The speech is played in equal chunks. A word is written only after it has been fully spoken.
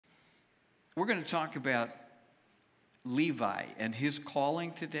we're going to talk about Levi and his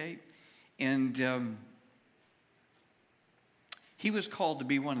calling today. And he was called to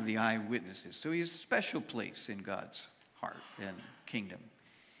be one of the eyewitnesses. So he has a special place in God's heart and kingdom.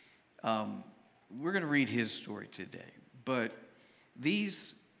 We're going to read his story today. But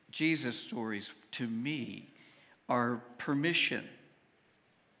these Jesus stories, to me, are permission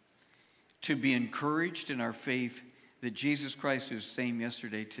to be encouraged in our faith that Jesus Christ is the same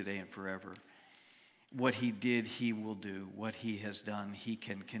yesterday, today, and forever. What he did, he will do. What he has done, he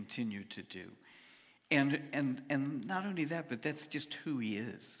can continue to do. And not only that, but that's just who he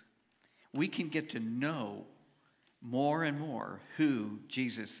is. We can get to know more and more who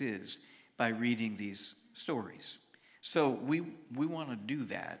Jesus is by reading these stories. So we want to do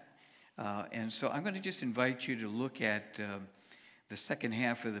that. And so I'm going to just invite you to look at the second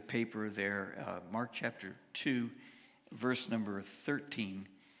half of the paper there, Mark chapter 2, verse number 13.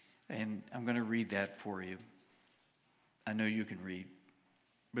 And I'm going to read that for you. I know you can read,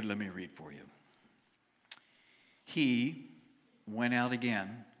 but let me read for you. He went out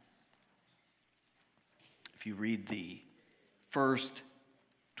again. If you read the first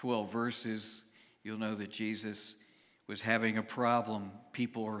 12 verses, you'll know that Jesus was having a problem.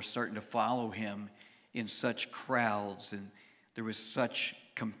 People were starting to follow him in such crowds, and there was such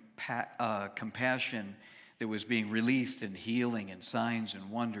compassion that was being released, and healing and signs and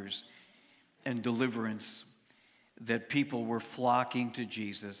wonders and deliverance, that people were flocking to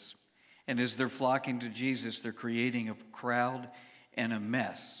Jesus. And as they're flocking to Jesus, they're creating a crowd and a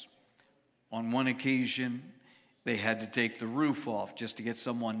mess. On one occasion, they had to take the roof off just to get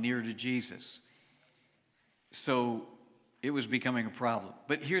someone near to Jesus. So it was becoming a problem.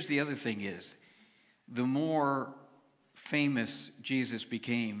 But here's the other thing is, the more famous Jesus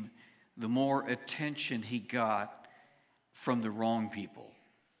became, the more attention he got from the wrong people.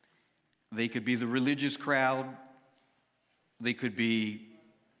 They could be the religious crowd, they could be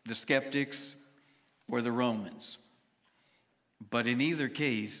the skeptics, or the Romans. But in either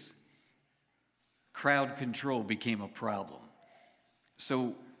case, crowd control became a problem.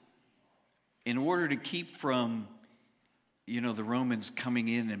 So in order to keep from, the Romans coming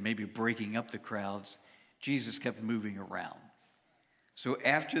in and maybe breaking up the crowds, Jesus kept moving around. So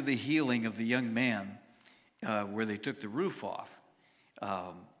after the healing of the young man, where they took the roof off,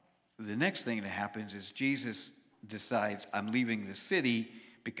 the next thing that happens is Jesus decides, I'm leaving the city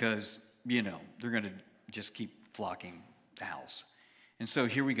because, they're going to just keep flocking the house. And so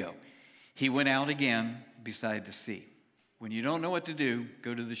here we go. He went out again beside the sea. When you don't know what to do,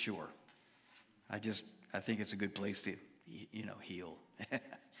 go to the shore. I think it's a good place to, heal.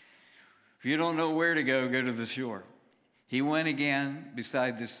 If you don't know where to go to the shore. He went again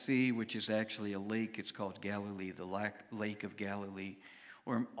beside the sea, which is actually a lake. It's called Galilee, the Lake of Galilee,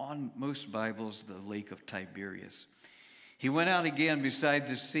 or on most Bibles, the Lake of Tiberias. He went out again beside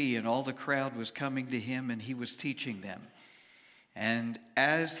the sea, and all the crowd was coming to him, and he was teaching them. And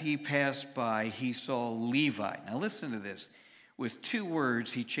as he passed by, he saw Levi. Now listen to this. With 2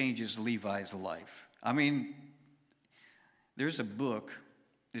 words, he changes Levi's life. There's a book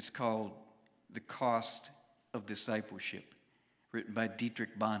that's called The Cost of Discipleship, written by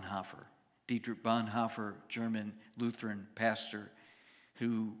Dietrich Bonhoeffer. Dietrich Bonhoeffer, German Lutheran pastor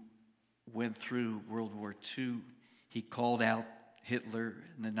who went through World War II. He called out Hitler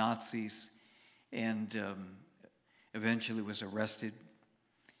and the Nazis, and eventually was arrested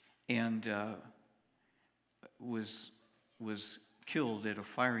and was killed at a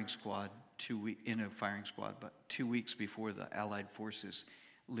firing squad but 2 weeks before the Allied forces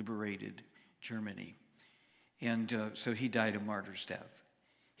liberated Germany. And so he died a martyr's death.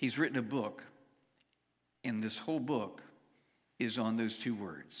 He's written a book, and this whole book is on those 2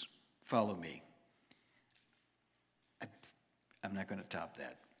 words, follow me. I'm not going to top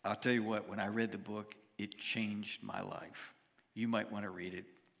that. I'll tell you what, when I read the book, it changed my life. You might want to read it.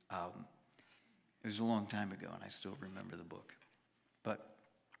 It was a long time ago, and I still remember the book. But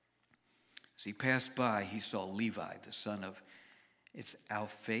as he passed by, he saw Levi, the son of, it's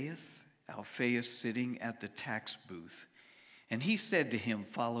Alphaeus sitting at the tax booth. And he said to him,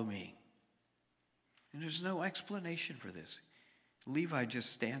 follow me. And there's no explanation for this. Levi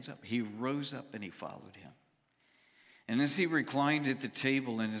just stands up. He rose up and he followed him. And as he reclined at the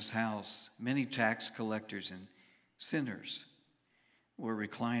table in his house, many tax collectors and sinners were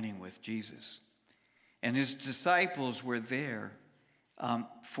reclining with Jesus. And his disciples were there,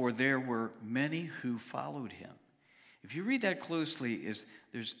 for there were many who followed him. If you read that closely,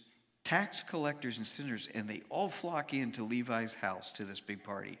 there's tax collectors and sinners, and they all flock into Levi's house to this big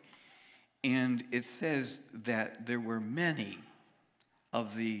party. And it says that there were many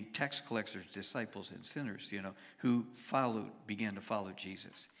of the tax collectors, disciples, and sinners, who began to follow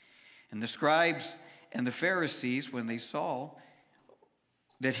Jesus. And the scribes and the Pharisees, when they saw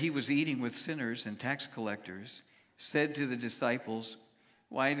that he was eating with sinners and tax collectors, said to the disciples,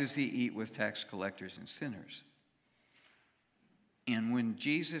 "Why does he eat with tax collectors and sinners?" And when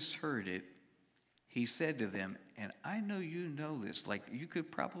Jesus heard it, he said to them, and I know you know this, like you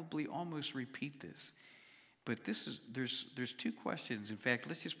could probably almost repeat this, but there's two questions. In fact,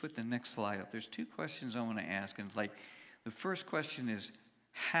 let's just put the next slide up. There's two questions I want to ask, and the first question is,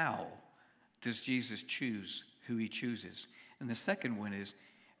 how does Jesus choose who he chooses? And the second one is,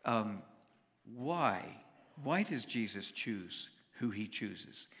 why? Why does Jesus choose who he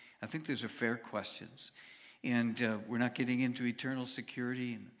chooses? I think those are fair questions. And we're not getting into eternal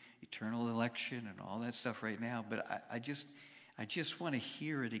security and eternal election and all that stuff right now, but I just want to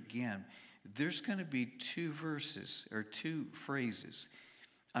hear it again. There's going to be two verses or two phrases.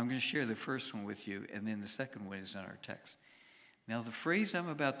 I'm going to share the first one with you, and then the second one is in our text. Now, the phrase I'm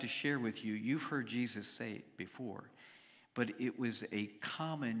about to share with you, you've heard Jesus say it before, but it was a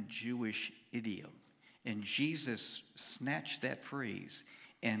common Jewish idiom. And Jesus snatched that phrase,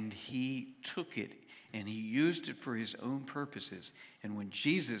 and he took it, and he used it for his own purposes. And when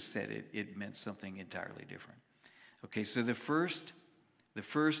Jesus said it, it meant something entirely different. Okay, so the first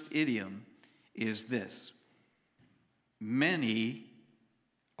idiom is this: many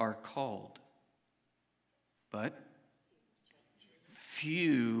are called, but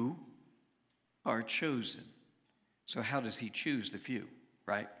few are chosen. So how does he choose the few,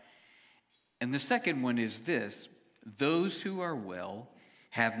 right? And the second one is this: those who are well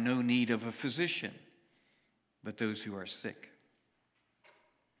have no need of a physician, but those who are sick.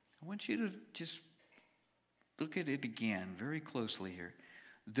 I want you to just look at it again very closely here.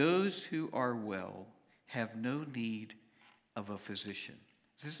 Those who are well have no need of a physician.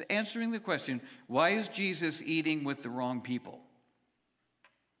 This is answering the question, why is Jesus eating with the wrong people?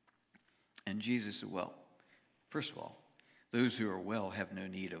 And Jesus said, well, first of all, those who are well have no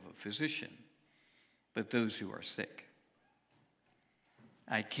need of a physician, but those who are sick.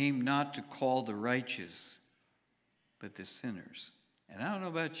 I came not to call the righteous, but the sinners. And I don't know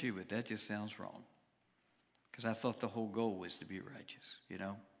about you, but that just sounds wrong. Because I thought the whole goal was to be righteous,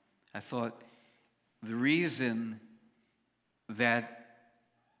 I thought the reason that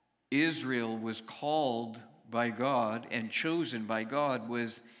Israel was called by God and chosen by God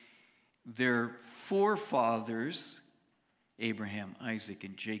was their forefathers, Abraham, Isaac,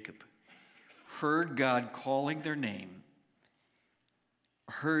 and Jacob, heard God calling their name,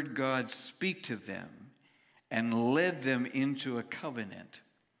 heard God speak to them, and led them into a covenant.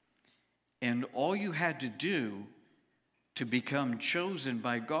 And all you had to do to become chosen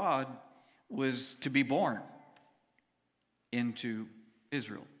by God was to be born into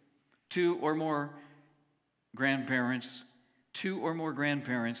Israel. Two or more grandparents,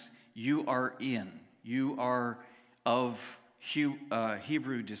 you are in. You are of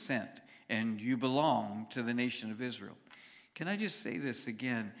Hebrew descent, and you belong to the nation of Israel. Can I just say this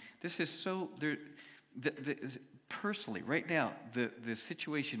again? This is so... personally, right now, the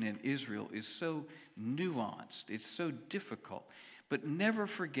situation in Israel is so nuanced. It's so difficult. But never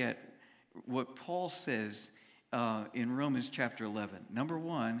forget what Paul says in Romans chapter 11. Number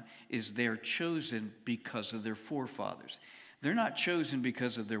one is they're chosen because of their forefathers. They're not chosen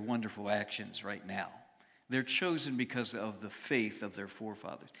because of their wonderful actions right now. They're chosen because of the faith of their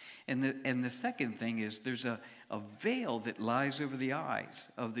forefathers. And the second thing is there's a veil that lies over the eyes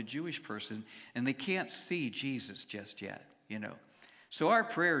of the Jewish person, and they can't see Jesus just yet, So our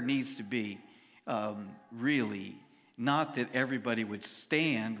prayer needs to be really not that everybody would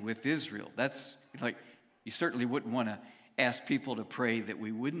stand with Israel. That's like, you certainly wouldn't want to ask people to pray that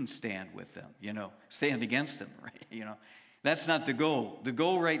we wouldn't stand with them, stand against them, right? That's not the goal. The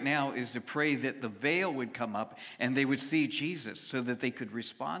goal right now is to pray that the veil would come up and they would see Jesus so that they could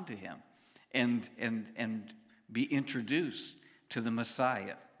respond to him and be introduced to the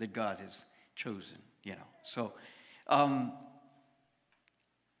Messiah that God has chosen, So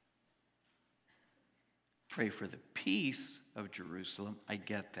pray for the peace of Jerusalem. I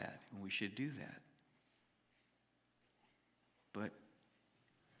get that, and we should do that. But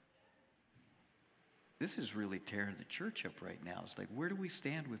this is really tearing the church up right now. It's like, where do we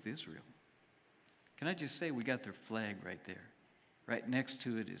stand with Israel? Can I just say we got their flag right there. Right next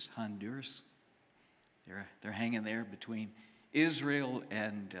to it is Honduras. They're hanging there between Israel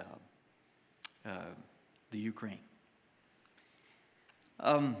and the Ukraine.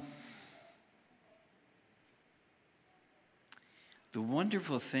 The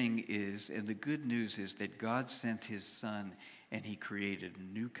wonderful thing is, and the good news is that God sent his son and he created a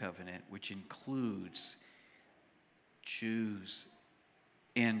new covenant, which includes Jews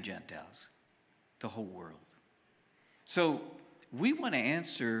and Gentiles, the whole world. So we want to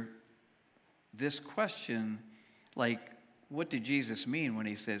answer this question, like, what did Jesus mean when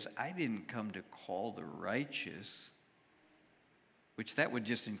he says, I didn't come to call the righteous, which that would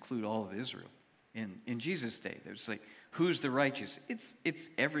just include all of Israel. In Jesus' day, there's like, who's the righteous? It's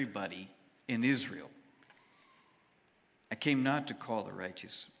everybody in Israel. I came not to call the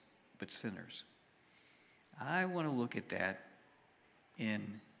righteous, but sinners. I want to look at that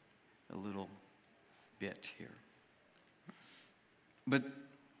in a little bit here. But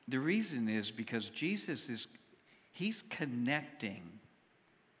the reason is because Jesus he's connecting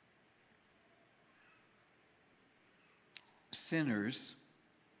sinners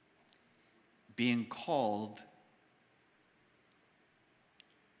being called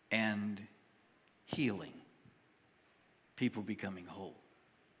and healing, people becoming whole.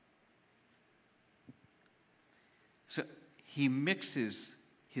 So he mixes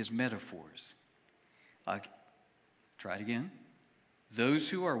his metaphors. Try it again. Those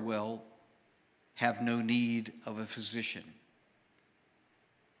who are well have no need of a physician.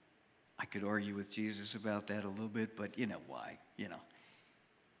 I could argue with Jesus about that a little bit, but you know why,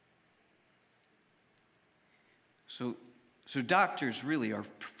 So doctors really are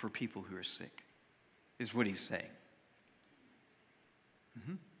for people who are sick, is what he's saying.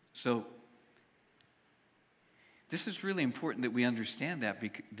 So this is really important that we understand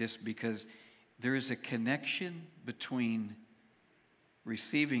this because there is a connection between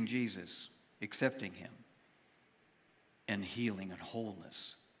receiving Jesus, accepting him, and healing and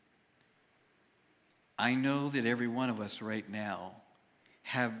wholeness. I know that every one of us right now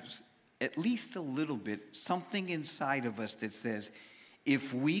has at least a little bit, something inside of us that says,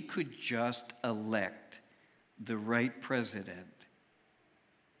 if we could just elect the right president,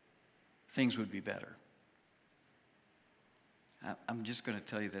 things would be better. I'm just going to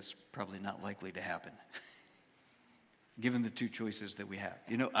tell you that's probably not likely to happen, given the two choices that we have.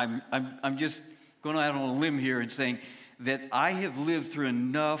 I'm just going out on a limb here and saying that I have lived through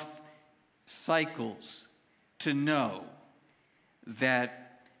enough cycles to know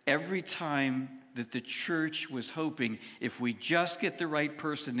that every time that the church was hoping if we just get the right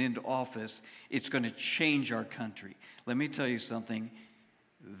person into office, it's going to change our country. Let me tell you something,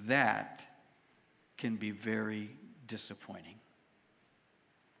 that can be very disappointing.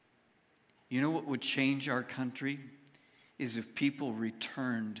 You know what would change our country? Is if people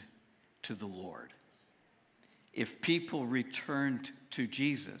returned to the Lord. If people returned to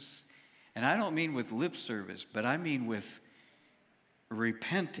Jesus. And I don't mean with lip service, but I mean with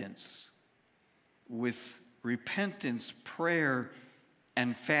repentance, prayer,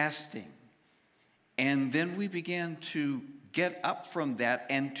 and fasting. And then we began to get up from that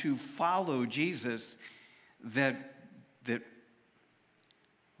and to follow Jesus. Let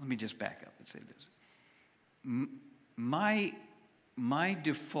me just back up and say this. My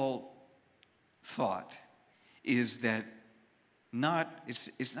default thought is that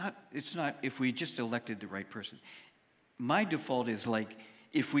it's not if we just elected the right person. My default is like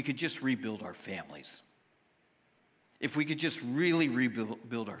if we could just rebuild our families. If we could just really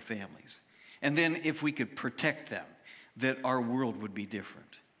rebuild our families. And then if we could protect them, that our world would be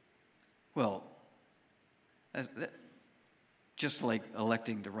different. Well, just like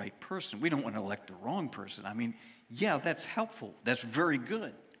electing the right person. We don't want to elect the wrong person. I mean, yeah, that's helpful. That's very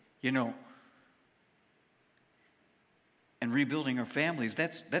good, And rebuilding our families,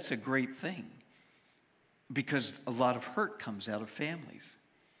 that's a great thing. Because a lot of hurt comes out of families.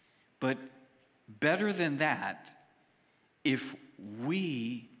 But better than that, if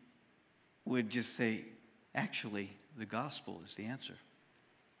we would just say, actually, the gospel is the answer.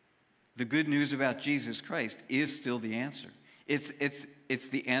 The good news about Jesus Christ is still the answer. It's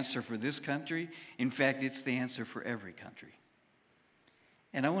the answer for this country. In fact, it's the answer for every country.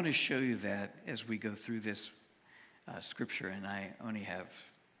 And I want to show you that as we go through this scripture, and I only have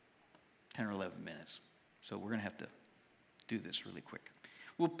 10 or 11 minutes. So we're going to have to do this really quick.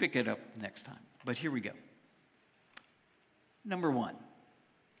 We'll pick it up next time. But here we go. Number one.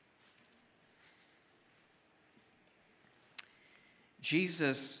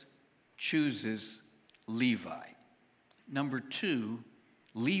 Jesus chooses Levi. Number two,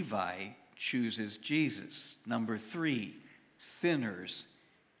 Levi chooses Jesus. Number three, sinners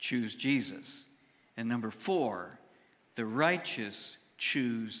choose Jesus. And number four, the righteous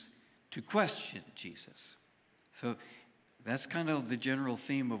choose to question Jesus. So that's kind of the general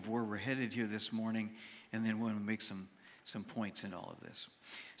theme of where we're headed here this morning. And then we're going to make some some points in all of this.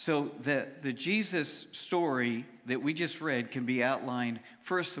 So the Jesus story that we just read can be outlined,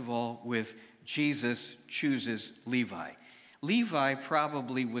 first of all, with Jesus chooses Levi. Levi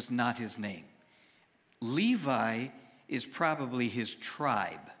probably was not his name. Levi is probably his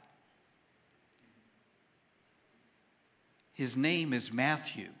tribe. His name is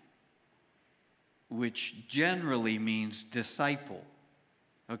Matthew, which generally means disciple.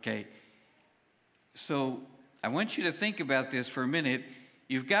 Okay, so I want you to think about this for a minute.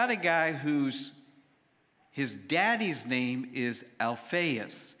 You've got a guy his daddy's name is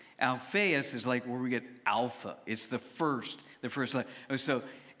Alphaeus. Alphaeus is like where we get alpha. It's the first letter. So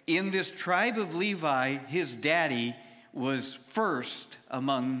in this tribe of Levi, his daddy was first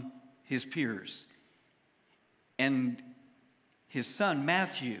among his peers. And his son,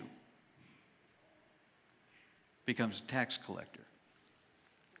 Matthew, becomes a tax collector.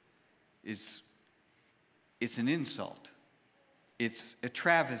 It's an insult. It's a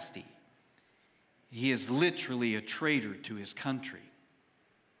travesty. He is literally a traitor to his country.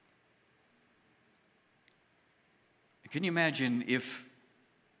 Can you imagine if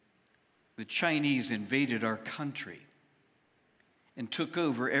the Chinese invaded our country and took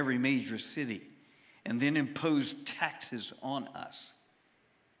over every major city and then imposed taxes on us?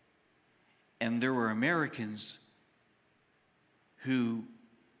 And there were Americans who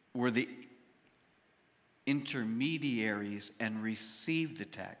were the intermediaries and received the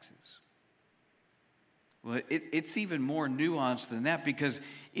taxes. Well, it's even more nuanced than that, because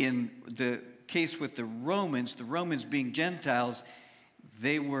in the case with the Romans being Gentiles,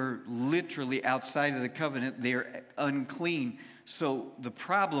 they were literally outside of the covenant. They're unclean. So the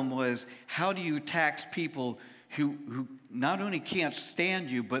problem was, how do you tax people who not only can't stand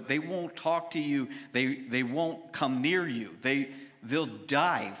you, but they won't talk to you, they won't come near you. They'll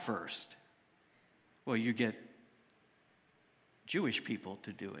die first. Well, you get Jewish people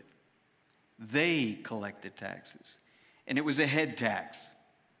to do it. They collected taxes. And it was a head tax.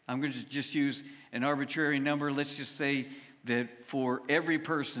 I'm going to just use an arbitrary number. Let's just say that for every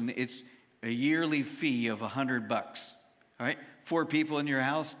person, it's a yearly fee of $100. All right? 4 people in your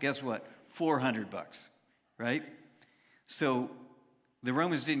house, guess what? $400, right? So the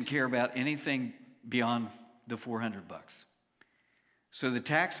Romans didn't care about anything beyond the $400. So the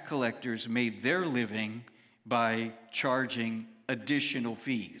tax collectors made their living by charging additional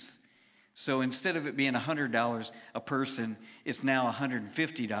fees. So instead of it being $100 a person, it's now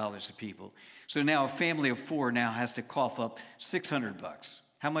 $150 a people. So now a family of 4 now has to cough up $600.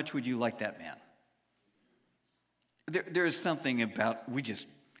 How much would you like that, man? There is something about, we just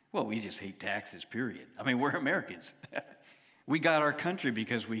hate taxes, period. I mean, we're Americans. We got our country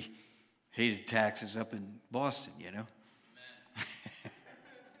because we hated taxes up in Boston, you know?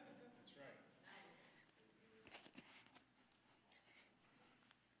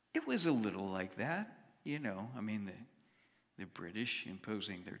 It was a little like that, you know. I mean, the British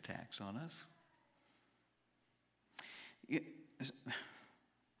imposing their tax on us.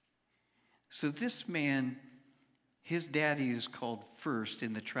 So this man, his daddy is called first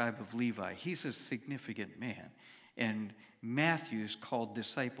in the tribe of Levi. He's a significant man. And Matthew is called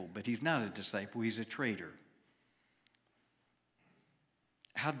disciple, but he's not a disciple, he's a traitor.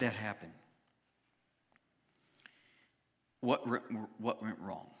 How'd that happen? What went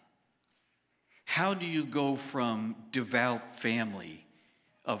wrong? How do you go from devout family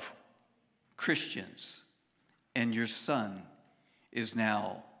of Christians and your son is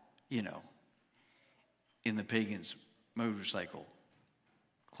now, you know, in the pagans' motorcycle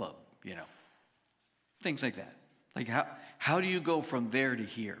club, you know, things like that? Like how do you go from there to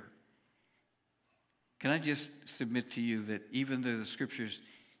here? Can I just submit to you that even though the scriptures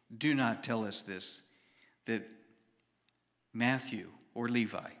do not tell us this, that Matthew, or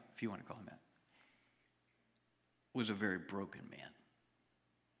Levi, if you want to call him that, was a very broken man.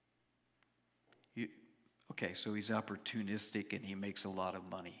 Okay, so he's opportunistic and he makes a lot of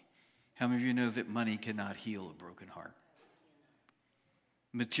money. How many of you know that money cannot heal a broken heart?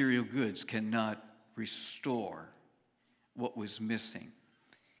 Material goods cannot restore what was missing.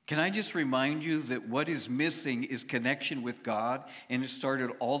 Can I just remind you that what is missing is connection with God, and it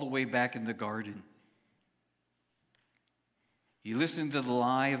started all the way back in the garden. You listen to the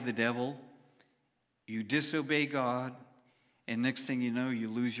lie of the devil, you disobey God, and next thing you know, you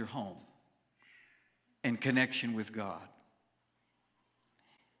lose your home and connection with God.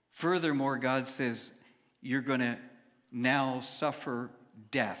 Furthermore, God says you're going to now suffer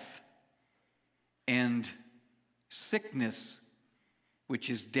death and sickness, which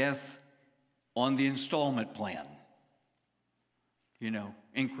is death on the installment plan. You know,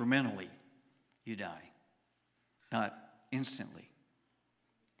 incrementally, you die. Not instantly.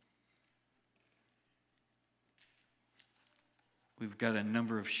 We've got a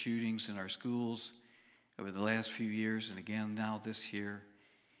number of shootings in our schools over the last few years, and again now this year.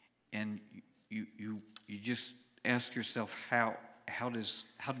 And you just ask yourself, how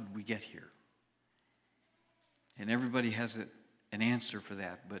did we get here? And everybody has an answer for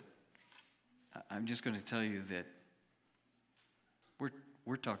that, but I'm just going to tell you that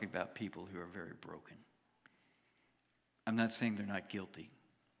we're talking about people who are very broken. I'm not saying they're not guilty.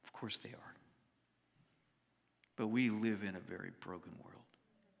 Of course they are. But we live in a very broken world.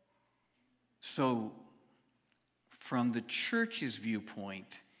 So, from the church's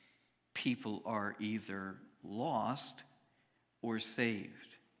viewpoint, people are either lost or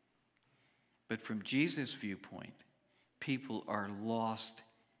saved. But from Jesus' viewpoint, people are lost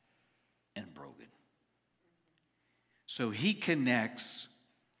and broken. So he connects,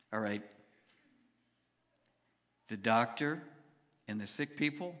 all right, the doctor and the sick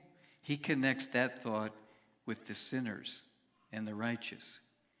people, he connects that thought with the sinners and the righteous.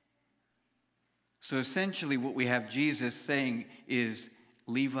 So essentially what we have Jesus saying is,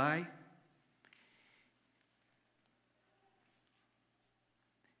 Levi,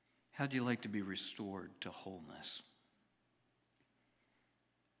 how'd you like to be restored to wholeness?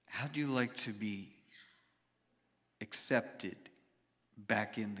 How'd you like to be accepted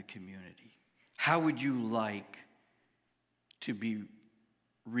back in the community? How would you like to be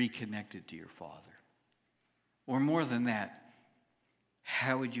reconnected to your Father? Or more than that,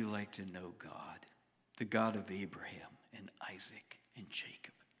 how would you like to know God, the God of Abraham and Isaac and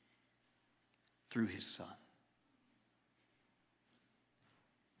Jacob, through his Son?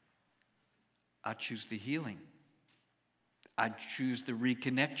 I choose the healing. I choose the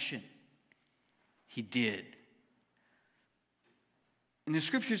reconnection. He did. And the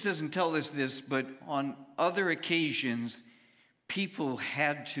scriptures doesn't tell us this, but on other occasions, people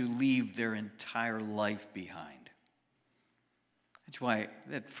had to leave their entire life behind. That's why,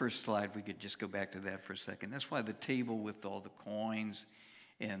 that first slide, we could just go back to that for a second. That's why the table with all the coins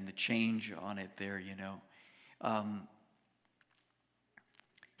and the change on it there, you know.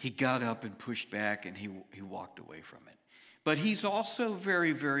 He got up and pushed back, and he walked away from it. But he's also a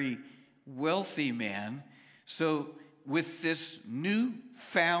very, very wealthy man. So with this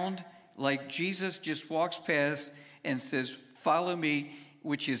newfound, like Jesus just walks past and says, follow me,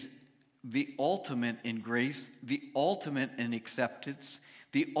 which is the ultimate in grace, the ultimate in acceptance,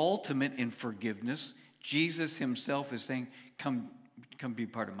 the ultimate in forgiveness. Jesus himself is saying, come be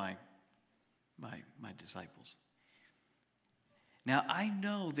part of my disciples. Now, I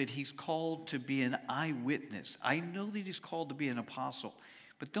know that he's called to be an eyewitness. I know that he's called to be an apostle.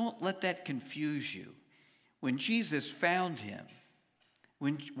 But don't let that confuse you. When Jesus found him,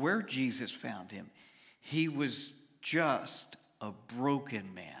 where Jesus found him, he was just a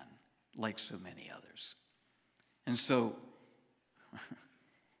broken man, like so many others. And so,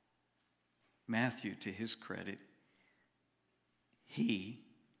 Matthew, to his credit, he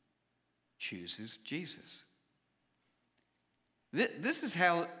chooses Jesus. This is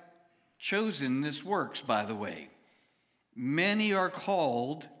how chosenness works, by the way. Many are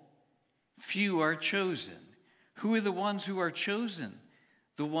called, few are chosen. Who are the ones who are chosen?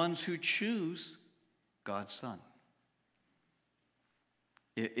 The ones who choose God's Son.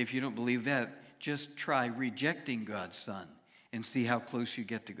 If you don't believe that, just try rejecting God's Son and see how close you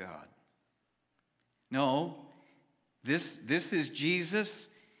get to God. No, this is Jesus.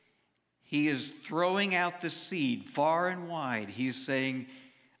 He is throwing out the seed far and wide. He's saying,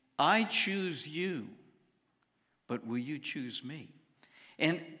 I choose you, but will you choose me?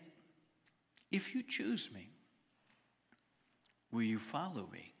 And if you choose me, will you follow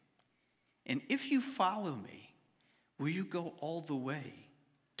me? And if you follow me, will you go all the way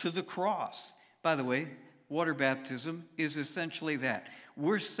to the cross? By the way, water baptism is essentially that.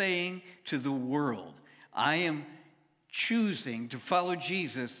 We're saying to the world, I am choosing to follow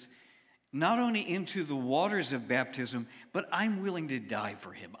Jesus, not only into the waters of baptism, but I'm willing to die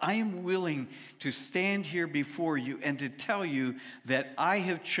for him. I am willing to stand here before you and to tell you that I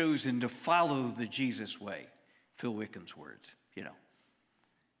have chosen to follow the Jesus way. Phil Wickham's words, you know.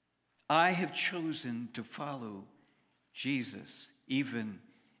 I have chosen to follow Jesus, even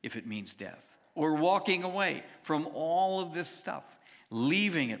if it means death, or walking away from all of this stuff,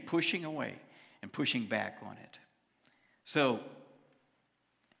 leaving it, pushing away, and pushing back on it. So,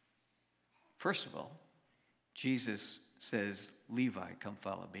 first of all, Jesus says, Levi, come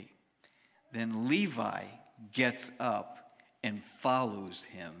follow me. Then Levi gets up and follows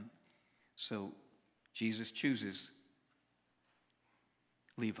him. So Jesus chooses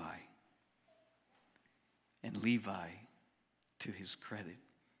Levi. And Levi to his credit,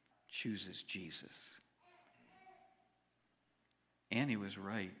 chooses Jesus. Annie was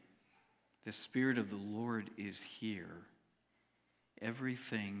right. The Spirit of the Lord is here.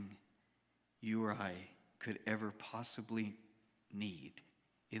 Everything you or I could ever possibly need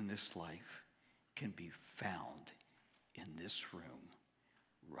in this life can be found in this room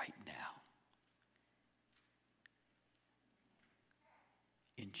right now.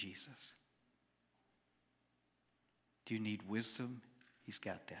 In Jesus. Do you need wisdom? He's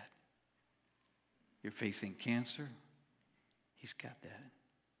got that. You're facing cancer? He's got that.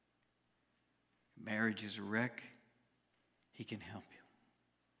 Marriage is a wreck? He can help you.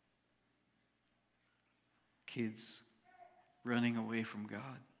 Kids running away from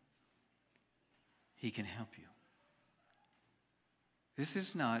God? He can help you. This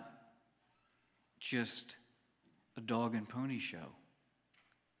is not just a dog and pony show.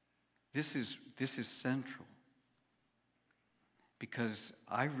 This is central. Because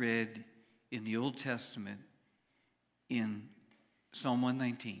I read in the Old Testament, in Psalm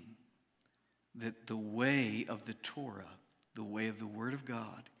 119, that the way of the Torah, the way of the Word of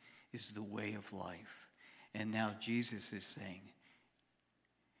God, is the way of life. And now Jesus is saying,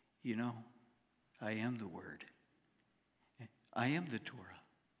 you know, I am the Word. I am the Torah.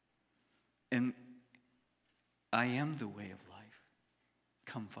 And I am the way of life.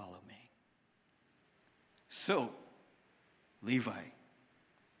 Come follow me. So, Levi,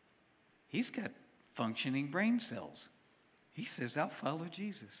 he's got functioning brain cells. He says, I'll follow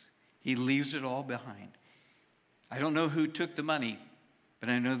Jesus. He leaves it all behind. I don't know who took the money, but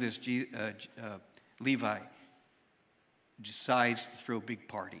I know this Levi decides to throw a big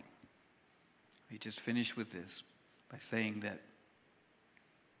party. He just finished with this by saying that,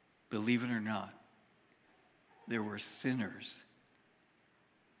 believe it or not, there were sinners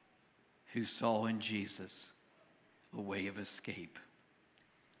who saw in Jesus a way of escape.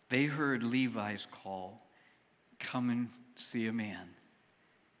 They heard Levi's call, come and see a man.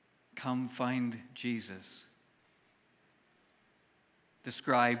 Come find Jesus. The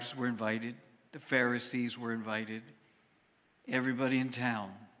scribes were invited. The Pharisees were invited. Everybody in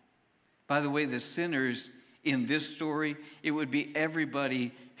town. By the way, the sinners in this story, it would be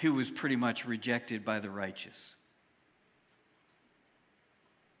everybody who was pretty much rejected by the righteous.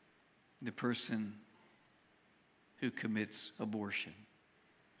 The person who commits abortion,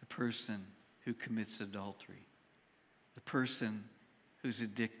 the person who commits adultery, the person who's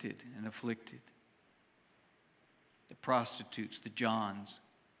addicted and afflicted, the prostitutes, the Johns,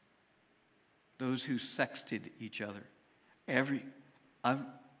 those who sexted each other,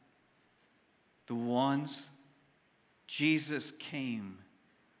 the ones, Jesus came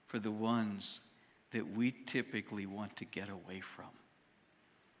for the ones that we typically want to get away from,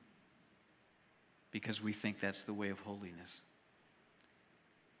 because we think that's the way of holiness.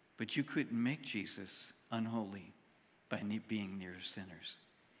 But you couldn't make Jesus unholy by being near sinners.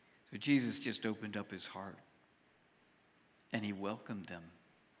 So Jesus just opened up his heart and he welcomed them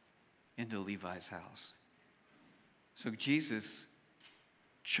into Levi's house. So Jesus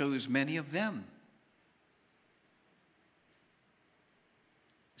chose many of them.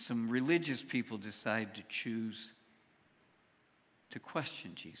 Some religious people decide to choose to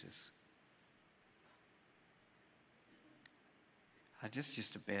question Jesus. That's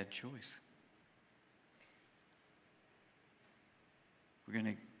just a bad choice. We're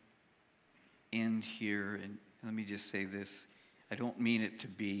going to end here, and let me just say this. I don't mean it to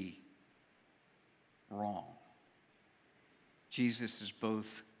be wrong. Jesus is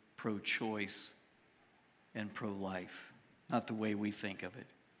both pro-choice and pro-life, not the way we think of it.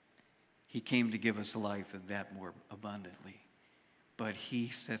 He came to give us life and that more abundantly. But he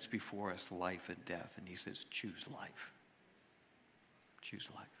sets before us life and death, and he says, choose life. Choose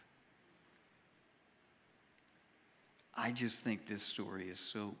life. I just think this story is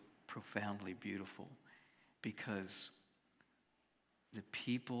so profoundly beautiful because the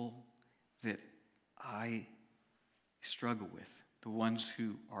people that I struggle with, the ones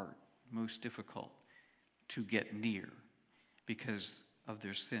who are most difficult to get near because of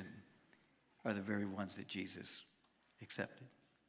their sin, are the very ones that Jesus accepted.